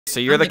So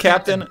you're the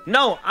captain?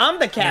 No, I'm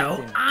the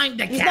captain. No, I'm the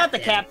captain. He's not the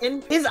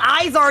captain. His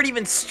eyes aren't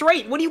even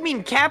straight. What do you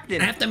mean,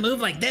 captain? I have to move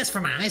like this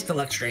for my eyes to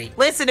look straight.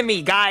 Listen to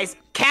me, guys.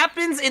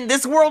 Captains in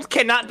this world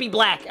cannot be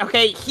black,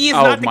 okay? He is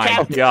not the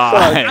captain. Oh my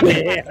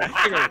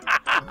god.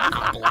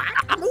 I'm black.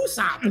 I'm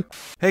Ussop.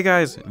 Hey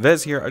guys,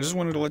 Vez here. I just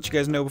wanted to let you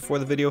guys know before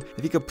the video,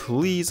 if you could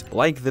please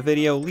like the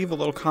video, leave a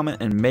little comment,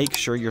 and make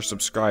sure you're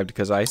subscribed,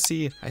 because I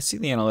see the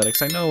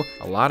analytics. I know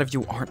a lot of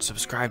you aren't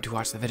subscribed to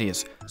watch the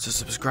videos. So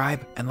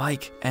subscribe and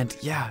like, and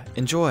yeah,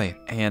 enjoy.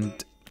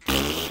 And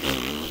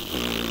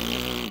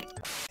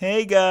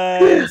hey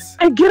guys!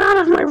 Hey, get out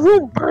of my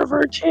room,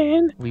 pervert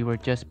Chan! We were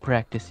just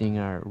practicing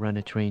our run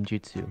a train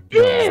jutsu.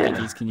 Yeah!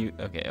 Stickies, can you?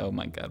 Okay, oh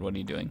my god, what are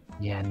you doing?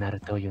 Yeah,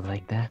 Naruto, you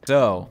like that?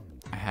 So,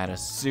 I had a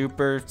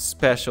super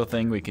special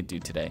thing we could do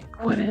today.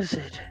 What is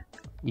it?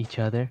 Each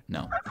other?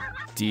 No.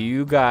 Do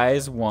you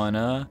guys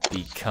wanna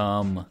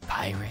become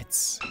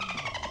pirates?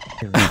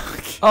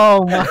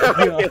 Oh my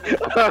god.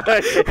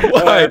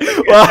 Why?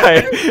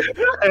 Why?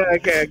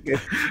 Okay.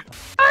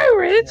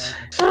 Pirates?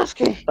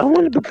 Sasuke, I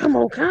want to become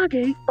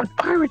Hokage, but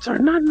pirates are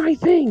not my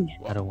thing.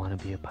 I don't want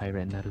to be a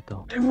pirate,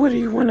 Naruto. Then what do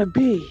you want to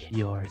be?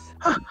 Yours.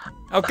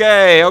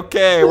 Okay,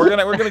 we're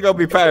gonna go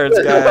be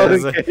pirates,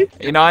 guys. Okay.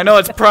 You know, I know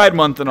it's Pride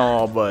Month and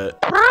all, but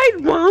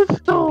Pride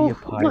Month? To No. be a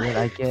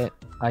pirate,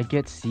 I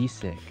get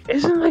seasick.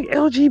 Isn't like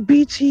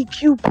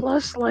LGBTQ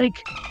plus like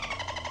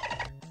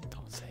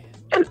don't say it.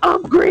 an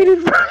upgraded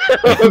version?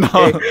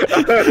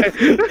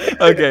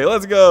 Okay,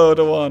 let's go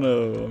to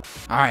Wano.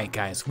 All right,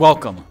 guys,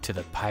 welcome to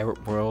the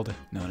pirate world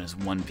known as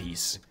One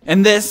Piece.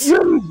 And this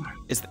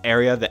is the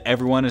area that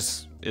everyone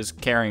is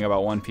caring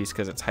about One Piece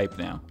because it's hype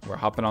now. We're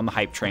hopping on the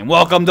hype train.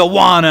 Welcome to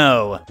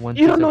Wano.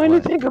 You don't know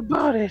anything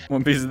about it.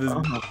 One Piece is this.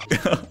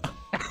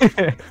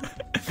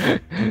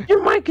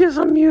 Your mic is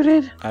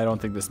unmuted. I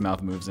don't think this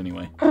mouth moves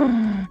anyway.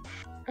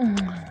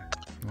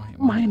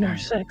 Minor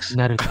sex.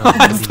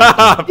 Naruto.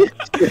 Stop!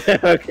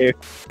 Okay.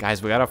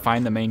 Guys, we gotta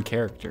find the main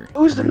character.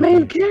 Who's the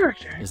main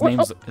character? His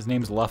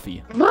name's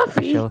Luffy.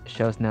 Luffy?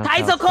 Shows now.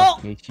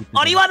 Kaizo-ko!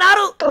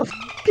 Oriwanaru! The f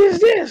is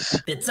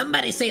this? Did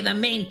somebody say the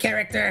main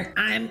character?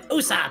 I'm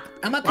Ussop.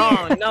 I'm up here.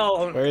 Oh,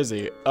 no. Where is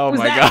he? Oh Who's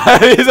my that?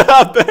 god, he's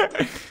out there.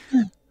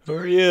 Who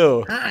are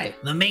you? Hi,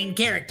 the main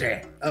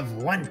character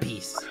of One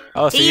Piece.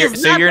 Oh, so, He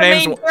is not your the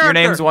name's main your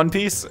name's character. One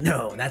Piece?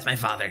 No, that's my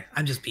father.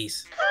 I'm just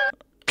Peace.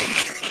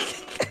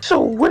 So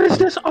what is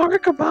this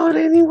arc about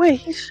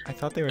anyways? I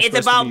thought they were. It's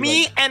supposed to about be,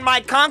 me like- and my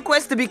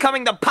conquest to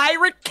becoming the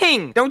Pirate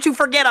King. Don't you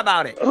forget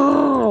about it.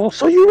 Oh,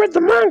 so you read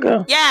the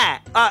manga? Yeah,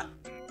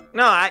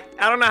 no, I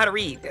don't know how to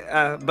read,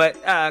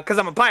 cause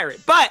I'm a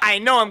pirate. But I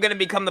know I'm gonna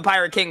become the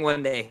Pirate King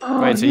one day.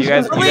 Oh, Wait, so he's you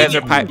guys gonna-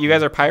 you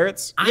guys are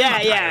pirates? I'm Yeah,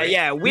 a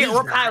pirate. we're He's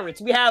not.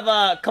 pirates. We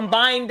have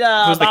combined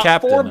Who's the about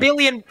captain? 4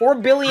 billion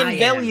I am.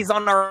 bellies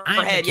on our I'm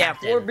the head. Yeah,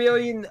 captain. 4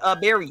 billion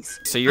berries.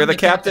 So you're I'm the the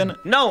captain?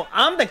 captain. No,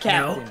 I'm the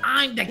captain. No,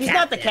 I'm the He's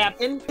captain. not the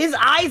captain. His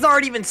eyes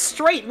aren't even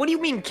straight. What do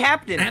you mean,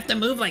 captain? I have to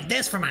move like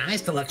this for my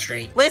eyes to look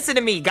straight. Listen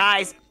to me,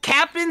 guys.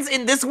 Captains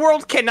in this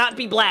world cannot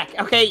be black,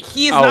 okay?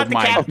 He is Oh not the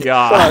my captain.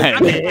 god.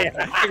 I'm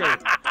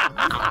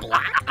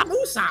black. I'm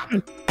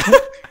Ussop.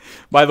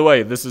 By the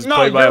way, this is No,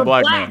 played by a you're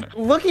black man.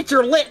 Look at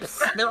your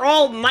lips. They're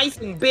all nice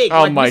and big,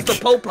 Oh like my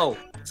Mr. Popo.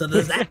 So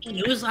does that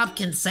mean Ussop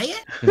can say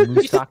it? Can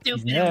You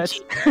Usaki's stupid nuts.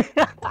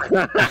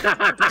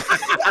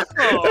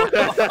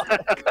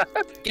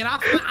 Get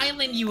off my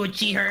island, you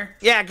Uchiha.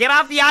 Yeah, get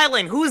off the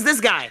island. Who's this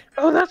guy?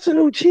 Oh, that's an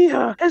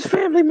Uchiha. His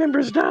family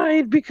members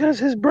died because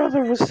his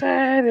brother was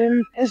sad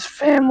and his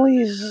family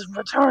is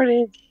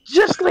retarded.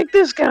 Just like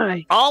this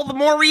guy. All the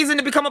more reason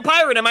to become a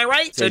pirate, am I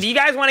right? So do you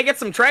guys want to get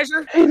some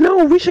treasure? Hey,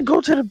 no, we should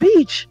go to the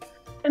beach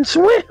and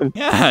swim.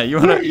 Yeah, you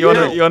wanna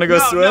go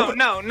swim?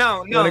 No. You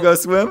wanna go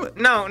swim?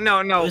 No.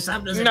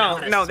 Usopp doesn't know how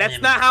to No, that's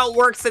swim. not how it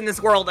works in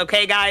this world,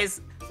 okay,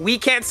 guys? We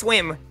can't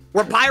swim.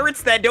 We're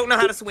pirates that don't know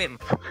how to swim.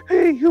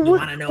 Hey, You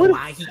want to know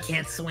why he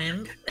can't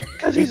swim?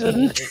 Because he's a...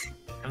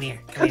 Come here,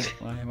 come here.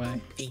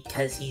 Why?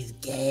 Because he's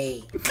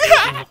gay.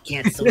 And he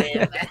can't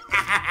swim.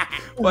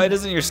 Why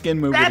doesn't your skin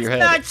move with That's your head?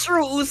 not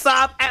true,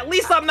 Usopp. At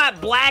least I'm not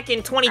black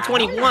in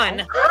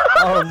 2021.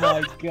 Oh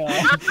my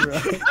god, bro.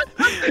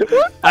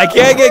 I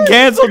can't get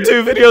canceled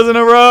 2 videos in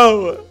a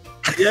row.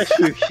 Yes,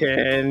 you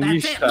can.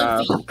 That's it,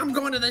 Luffy. I'm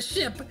going to the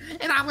ship,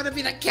 and I'm going to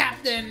be the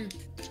captain.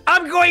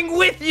 I'm going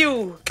with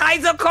you.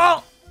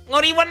 Kaizo-ko.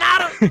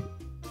 Oriwanaru.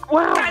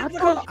 Wow, I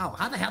thought, Oh,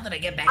 how the hell did I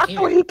get back I here?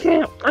 thought he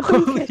can't. I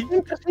thought he can't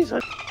swim because he's a...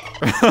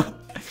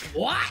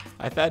 What?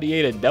 I thought he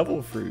ate a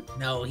devil fruit.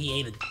 No, he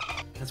ate it.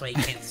 That's why he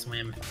can't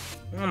swim.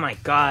 Oh my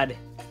god.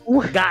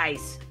 What?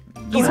 Guys,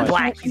 he's What?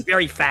 black. He's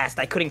very fast.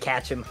 I couldn't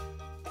catch him.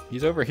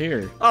 He's over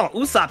here. Oh,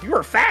 Usopp, you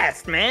were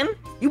fast, man.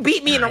 You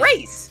beat me in a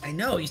race. I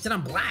know, you said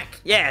I'm black.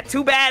 Yeah,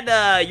 too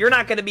bad you're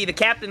not gonna be the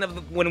captain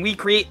of when we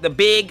create the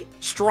big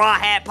straw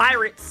hat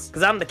pirates,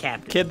 because I'm the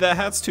captain. Kid, that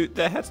hat's too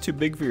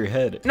big for your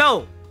head.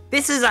 No,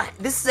 this is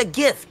a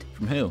gift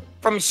From who?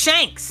 from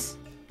Shanks.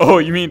 Oh,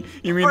 you mean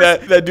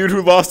that dude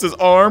who lost his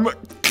arm?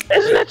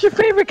 Isn't that your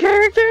favorite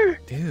character?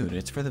 Dude,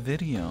 it's for the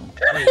video.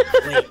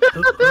 Wait,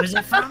 who is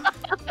it from?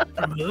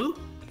 From who?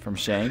 From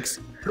Shanks.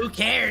 Who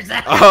cares?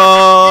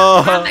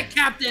 Oh. I'm the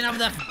captain of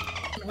the.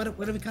 What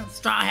do we call it?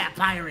 Straw Hat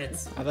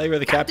Pirates? I thought you were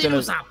the captain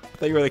of. Usopp. I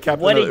thought you were the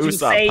captain What of did the you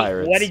Ussop say?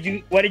 Pirates.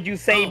 What did you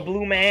say, Oh.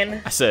 Blue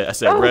Man? I said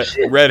Oh,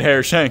 shit. red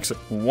hair Shanks,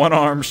 one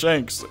arm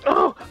Shanks.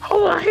 Oh,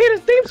 hold on. I hear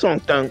the theme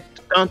song. Dun,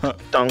 dun,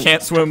 dun.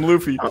 Can't swim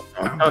Luffy. Bum,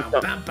 bum,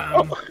 bum,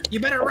 bum. You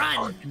better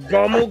run.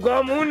 Gomu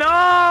Gomu, no!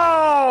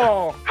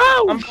 Oh,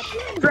 I'm gonna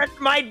stretch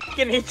my dick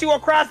and hit you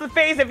across the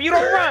face if you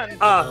don't run.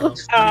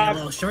 A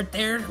little short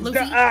there, Luffy.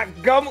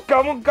 Gomu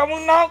Gomu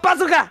Gomu, no!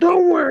 Bazooka!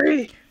 don't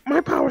worry. My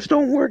powers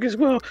don't work as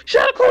well.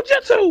 Shadow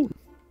Jutsu!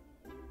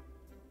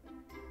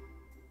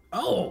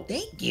 Oh,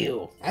 thank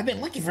you. I've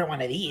been looking for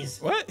one of these.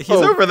 What? He's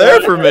over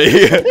there for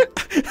me.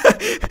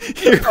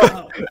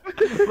 Oh,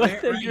 right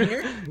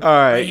here? All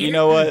right, Right you here?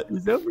 know what?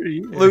 He's over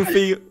here.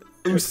 Luffy,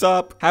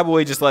 Usopp, how about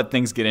we just let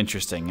things get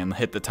interesting and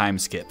hit the time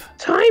skip?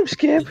 Time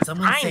skip. Did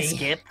someone Time say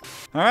skip.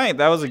 All right,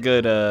 that was a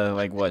good,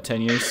 like, what,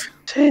 10 years?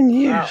 10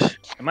 years. Wow.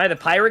 Am I the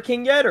Pirate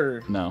King yet,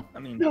 or? No, I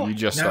mean, No. you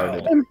just No.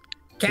 started.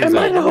 Captain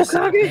Am I the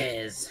Usopp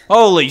Hokage? is.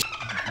 Holy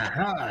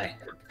Hi.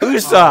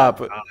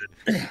 Usopp,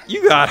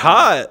 you got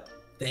hot.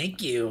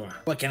 Thank you.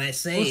 What can I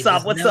say? Usopp,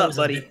 This what's nose up, is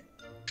buddy? a bit-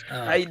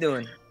 How you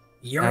doing?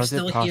 You're How is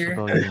still it here.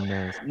 possible your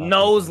nose?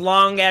 Nose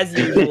long as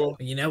usual.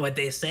 You know what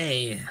they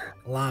say,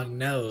 long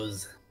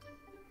nose.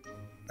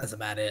 That's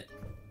about it.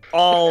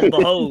 All the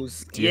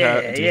hoes. Do you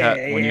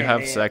when you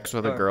have sex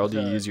with a girl,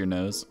 do you use your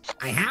nose?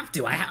 I have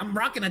to. I'm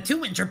rocking a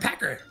 2-incher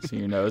pecker. So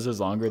your nose is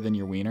longer than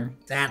your wiener?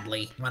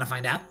 Sadly. You want to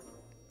find out?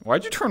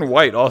 Why'd you turn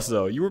white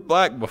also? You were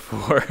black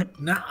before.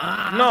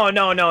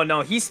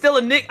 No. He's still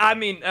a Nick. I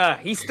mean,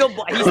 he's still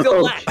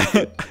black.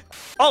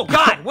 Oh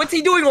God, what's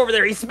he doing over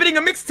there? He's spitting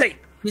a mixtape.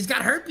 He's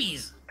got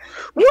herpes.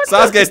 What the-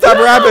 Sasuke, stop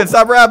rapping,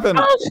 stop rapping.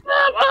 Oh,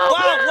 stop!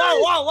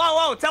 Oh,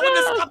 Whoa! Tell him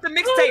to stop the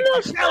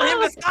mixtape. Tell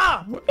him to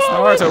stop.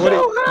 Naruto, so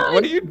high.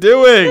 what are you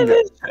doing? It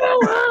is so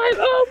high.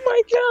 Oh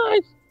my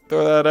God.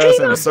 Throw that ass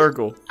in a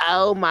circle.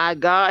 Oh my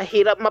God.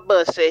 Heat up my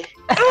pussy.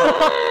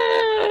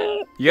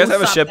 You guys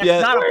have a Usopp, ship that's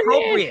yet? not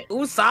appropriate.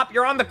 Usopp,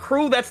 you're on the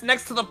crew that's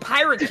next to the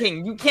Pirate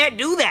King. You can't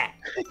do that.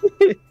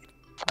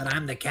 But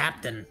I'm the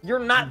captain. You're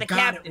not Oh, the God,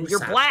 captain. You're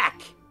Usopp.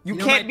 black. You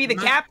know can't what? be the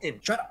captain.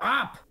 Shut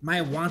up.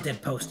 My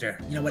wanted poster.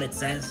 You know what it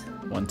says?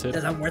 It Wanted.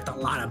 says I'm worth a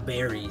lot of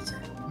berries.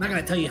 I'm not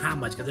gonna tell you how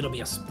much because it'll be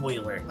a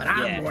spoiler. But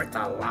I'm Yeah. worth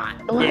a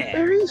lot.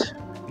 Blackberries?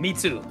 Me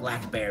too.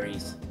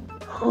 Blackberries.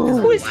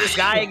 Who Oh, is this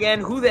guy again?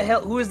 Who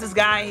is this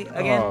guy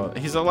again? Oh,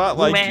 he's a lot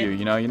Blue like man. you.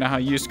 You know how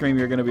you scream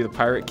you're gonna be the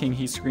Pirate King.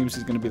 He screams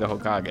he's gonna be the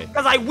Hokage.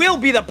 Because I will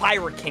be the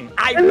Pirate King.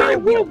 and I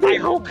will the be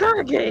Pirate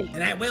King. Hokage.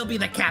 And I will be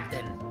the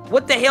captain.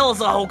 What the hell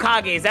is a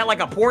Hokage? Is that like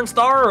a porn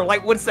star or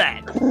like what's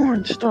that?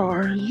 Porn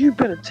star, you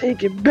better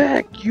take it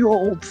back, you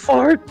old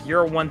fart.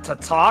 You're one to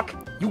talk.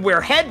 You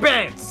wear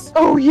headbands.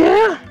 Oh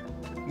yeah?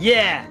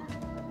 Yeah.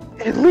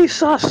 At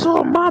least I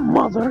saw my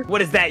mother.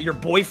 What is that? Your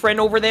boyfriend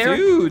over there?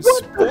 Dude,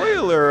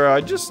 spoiler! I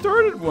just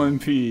started One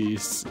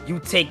Piece. You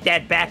take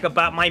that back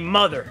about my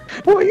mother.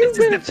 Well, you This is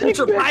better the take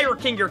future it back. Pirate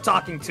King you're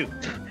talking to.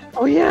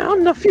 Oh yeah,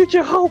 I'm the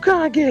future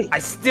Hokage. I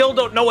still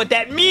don't know what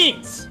that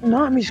means.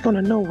 Nami's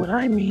gonna know what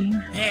I mean.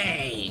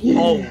 Hey. Yeah.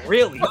 Oh,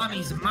 really?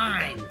 Mommy's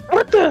mine.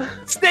 What the?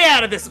 Stay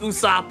out of this,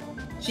 Usopp.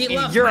 She And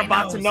loves you're my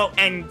about nose. to know.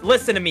 And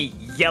listen to me,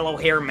 yellow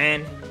hair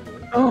man.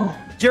 Oh,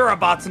 You're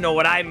about to know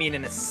what I mean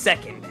in a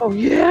second. oh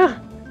yeah?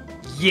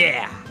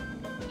 Yeah.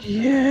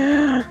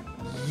 Yeah.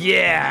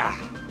 Yeah.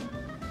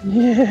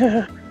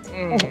 Yeah.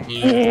 Mm.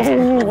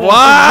 Yeah.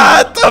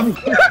 What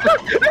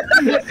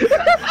the?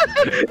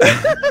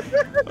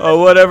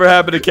 Oh, whatever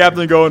happened to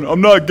Captain going?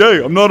 I'm not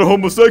gay. I'm not a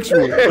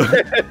homosexual. Do it for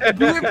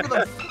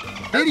the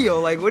video.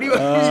 Like, what do you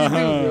do,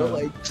 bro?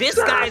 Like, this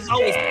guy's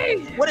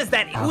always. What is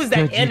that? Who is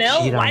that? could you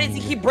NL? cheat Why on does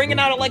he me? keep bringing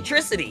out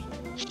electricity?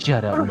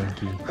 Shut up,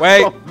 monkey.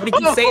 Wait. What did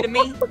you say to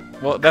me?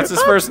 Well, that's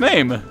his first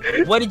name.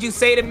 What did you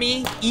say to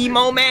me,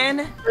 emo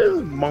man?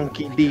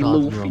 Monkey D.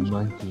 Called you a Luffy.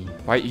 monkey.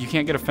 Why? You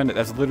can't get offended.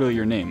 That's literally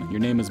your name. Your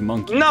name is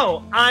Monkey.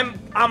 No, I'm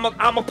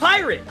a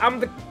pirate. I'm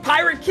the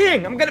Pirate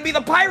King. I'm gonna be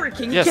the Pirate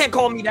King. You Yes. can't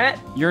call me that.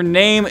 Your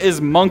name is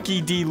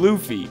Monkey D.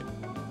 Luffy.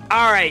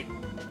 All right.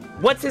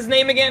 What's his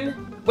name again?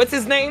 What's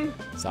his name?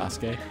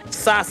 Sasuke.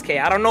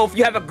 Sasuke. I don't know if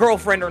you have a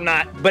girlfriend or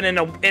not, but in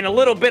a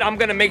little bit, I'm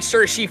gonna make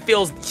sure she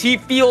feels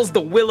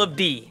the will of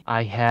D.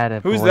 I had a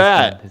Who's boyfriend.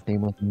 that? His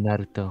name was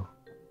Naruto.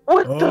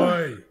 What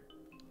the?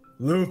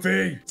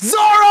 Luffy. Zoro!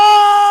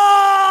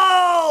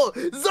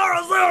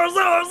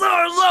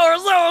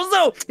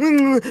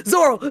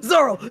 Zoro!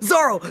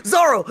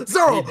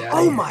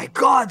 Oh my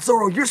God,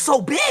 Zoro, you're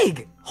so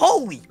big!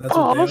 Holy! That's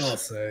Oh, what they s- all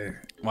say.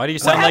 Why do you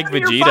What sound like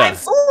happened to your 5 Vegeta?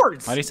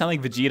 swords? Why do you sound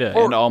like Vegeta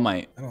Or- and All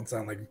Might? I don't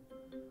sound like.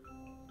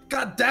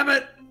 God damn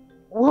it!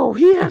 Whoa,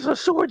 he has a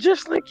sword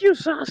just like you,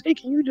 Sasuke.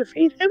 Can you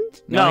defeat him?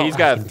 No, No. he's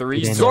got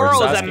 3 Zoro swords.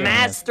 Zoro is Sasuke a has.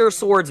 master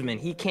swordsman.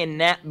 He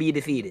cannot be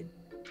defeated.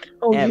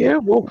 Oh Ever. yeah,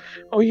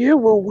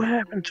 well, what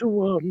happened to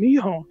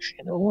Mihawks?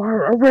 You know,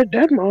 I read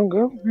that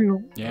manga. You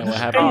know. Yeah, what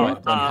happened when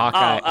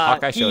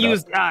Hawkeye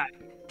showed up?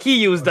 He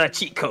used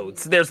cheat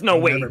codes. There's no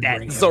way Never that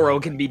bring him Zoro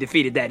up. can be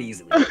defeated that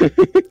easily.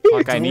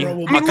 Hawkeye Zoro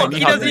will Mihawk. be I mean, look, Hawkeye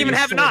he doesn't Mihawk even is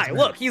have an eye. swordsman.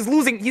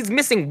 Look, he's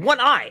missing one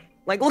eye.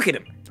 Like, look at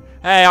him.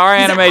 Hey, our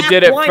He's a anime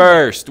did it half-blind.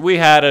 first. We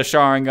had a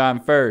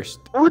Sharingan first.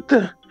 What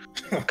the?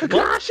 I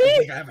Kakashi?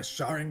 think I have a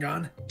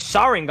Sharingan.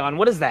 Sharingan,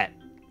 what is that?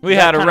 We Is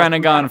that had a kind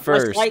of Renegon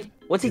first.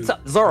 What's he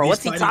Zoro,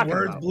 what's he These talking fighting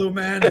words, about? Blue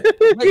man.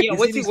 Yeah,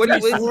 what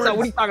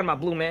are you talking about,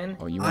 Blue Man?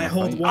 Oh, you I wanna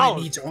hold fight? one Oh.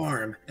 in each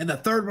arm, and the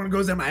third one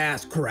goes in my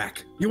ass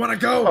crack. You wanna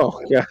go?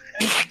 Oh, yeah.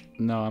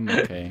 No, I'm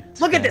okay.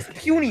 Look at this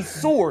puny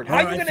sword. How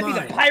are you Alright, gonna be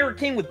fine. the Pirate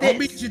King with I'll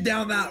meet this? you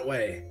down that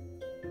way.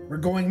 We're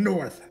going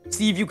north.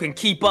 See if you can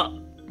keep up.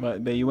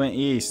 But you went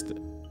east.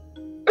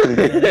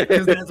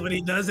 Because that's what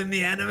he does in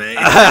the anime.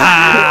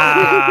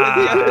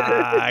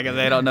 Because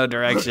they don't know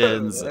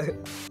directions. So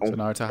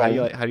Naruto,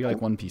 how do you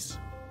like One Piece?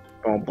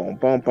 Boom, boom,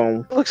 boom,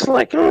 boom. Looks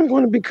like I'm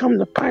going to become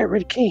the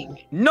Pirate King.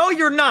 No,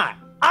 you're not.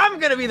 I'm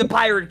gonna be the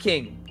Pirate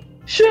King.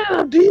 Shut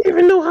up. Do you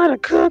even know how to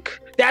cook?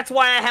 That's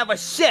why I have a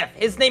chef.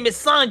 His name is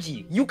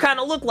Sanji. You kind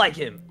of look like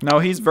him. No,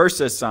 he's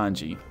versus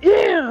Sanji.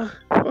 Yeah.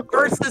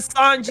 Versus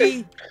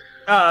Sanji,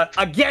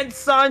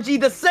 against Sanji,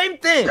 the same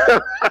thing.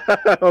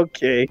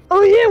 Okay.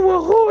 Oh, yeah.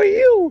 Well, who are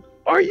you?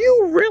 Are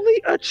you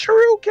really a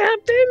true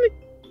captain?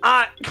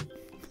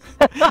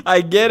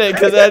 I get it,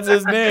 because that's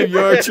his name.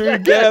 You're a true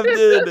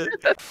captain.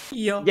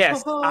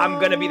 Yes, I'm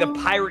gonna be the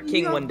Pirate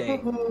King one day.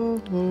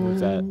 Who's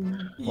that?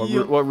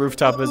 What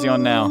rooftop is he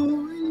on now?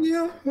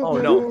 Oh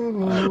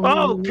no.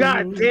 Oh,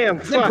 god damn.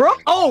 Is it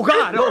Brooke? Oh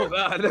god, oh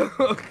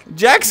god.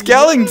 Jack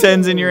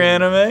Skellington's in your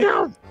anime.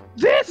 Now,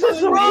 this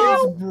is a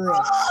Bro. Bro.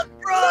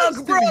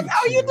 Brooke,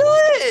 how you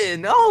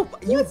doing? Oh,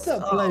 you What's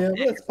up, player?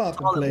 man, What's poppin',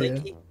 tall and player?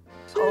 lanky.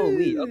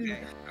 Holy, okay.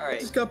 Alright.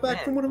 Just got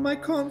back from one of my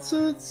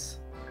concerts.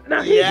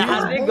 Now, Yeah,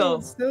 how'd it go?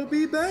 Still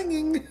be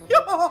banging.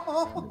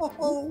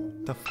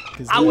 The fuck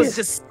is I this? was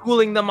just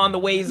schooling them on the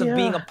ways of Yeah.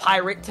 being a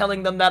pirate,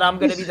 telling them that I'm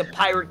gonna be the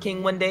Pirate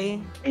King one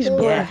day. he's Oh,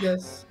 black.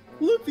 yes.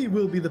 Luffy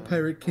will be the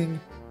Pirate King,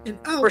 and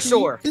I'll For be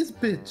sure. his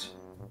bitch.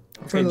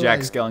 Okay, For Jack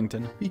life,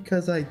 Skellington.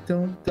 Because I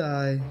don't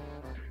die.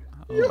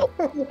 Oh.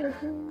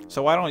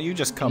 So why don't you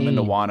just come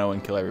into Hey. Wano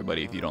and kill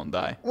everybody if you don't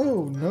die?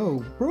 Oh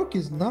no, Brooke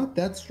is not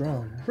that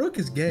strong. Brooke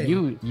is gay.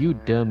 You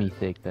dummy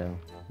thick though.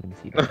 Let me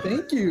see that.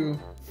 Thank you.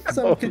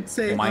 Some could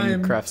say I'm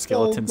Minecraft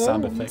skeleton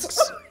sound bones.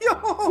 effects.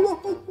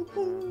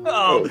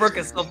 Oh, Brooke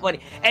is so funny.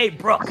 Hey,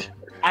 Brooke,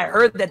 I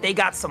heard that they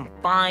got some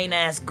fine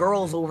ass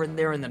girls over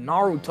there in the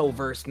Naruto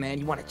verse, man.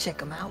 You want to check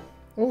them out?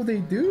 Oh, they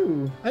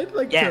do. I'd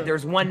like Yeah, to.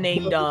 there's one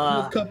named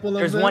a couple of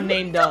there's them. one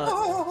named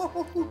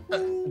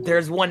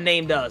there's one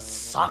named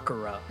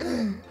Sakura.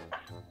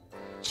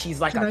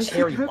 She's like Can a I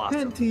cherry keep her blossom.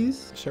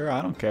 panties? Sure,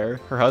 I don't care.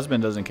 Her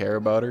husband doesn't care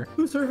about her.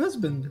 Who's her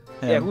husband?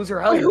 Yeah, Him. who's her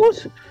Wait,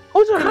 husband?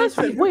 who's her Can I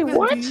husband? fit her Wait,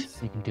 what? panties?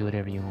 You can do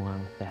whatever you want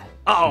with that.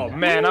 Oh Yeah.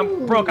 man,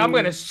 I'm Brooke. I'm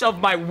gonna shove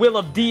my Will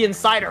of D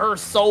inside her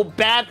so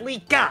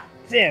badly. God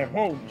damn,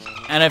 holy shit.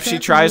 And if she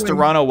Can't tries to win.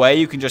 run away,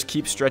 you can just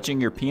keep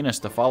stretching your penis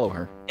to follow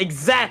her.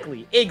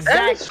 Exactly,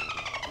 That's exactly.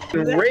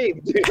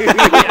 rape, dude.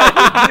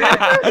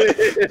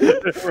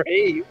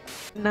 Rape.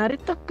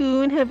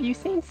 Naruto-kun, have you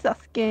seen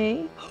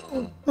Sasuke?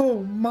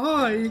 Oh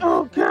my.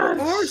 Oh, God.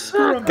 Our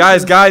Son.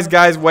 Guys,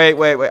 wait.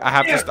 I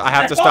have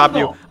to stop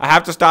you. I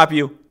have to stop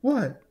you.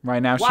 What?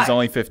 Right now, she's Why?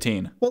 only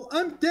 15. Well,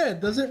 I'm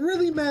dead. Does it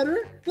really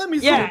matter? Let me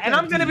see. Yeah, her and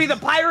I'm gonna be the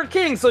panties. Pirate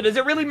King. So does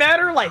it really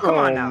matter? Like, come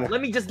on now. Oh. Let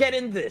me just get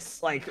in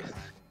this. Like,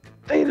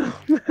 They don't.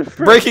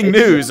 Breaking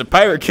news: a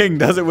pirate king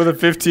does it with a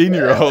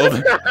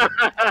 15-year-old.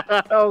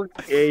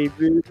 Okay,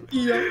 dude.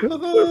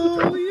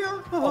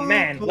 oh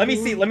man, let me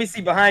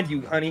see behind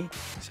you, honey.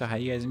 So, how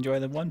you guys enjoy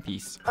the One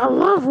Piece? I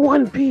love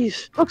One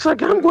Piece. Looks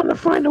like I'm going to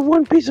find a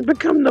One Piece and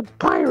become the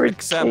Pirate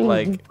Except, King.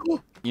 like,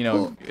 you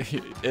know,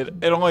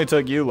 it only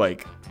took you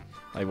like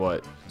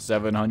what,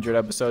 700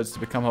 episodes to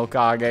become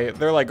Hokage.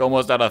 They're like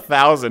almost at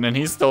 1,000, and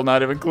he's still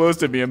not even close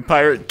to being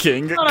Pirate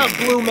King. Shut up,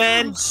 Blue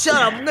Man. Shut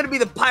up. I'm gonna be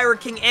the Pirate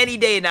King any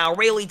day now.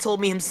 Rayleigh told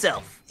me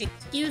himself.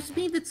 Excuse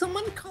me, did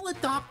someone call a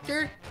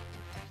doctor?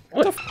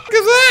 What the f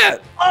is that?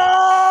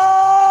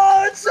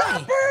 Oh,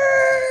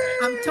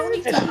 Chopper! I'm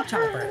Tony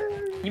Chopper.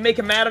 You make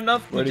him mad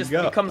enough, Where'd he he just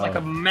go? becomes like Oh,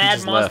 a he mad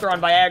just monster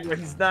left. on Viagra.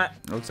 He's not.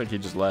 Looks like he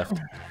just left.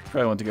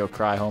 Probably went to go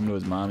cry home to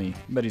his mommy.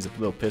 Bet he's a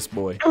little piss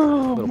boy.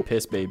 Oh, Little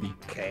piss baby.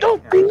 Okay.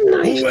 don't be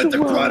nice Who went to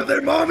to cry to her.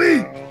 their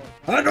mommy?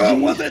 I know it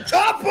wasn't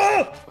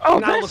Chopper. Oh,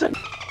 Now that's a... look,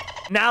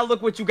 now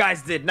look what you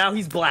guys did. Now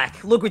he's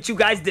black. Look what you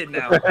guys did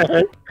now.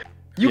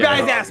 You Yeah.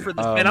 guys asked for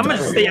this, man. I'm gonna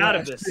just stay out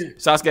of this. You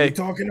Sasuke,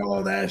 talking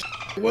all that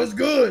was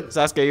good.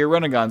 Sasuke, your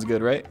Renegon's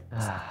good, right?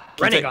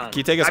 Can you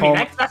Renegon. take us I mean,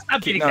 home? that's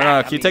not getting No,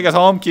 that. can you take us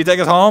home? Can you take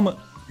us home?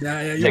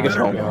 Yeah, you Take us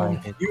better home. go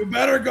home. You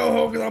better go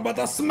home because I'm about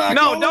to smack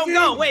No, all don't of you.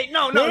 go. Wait,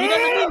 no, he doesn't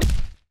mean.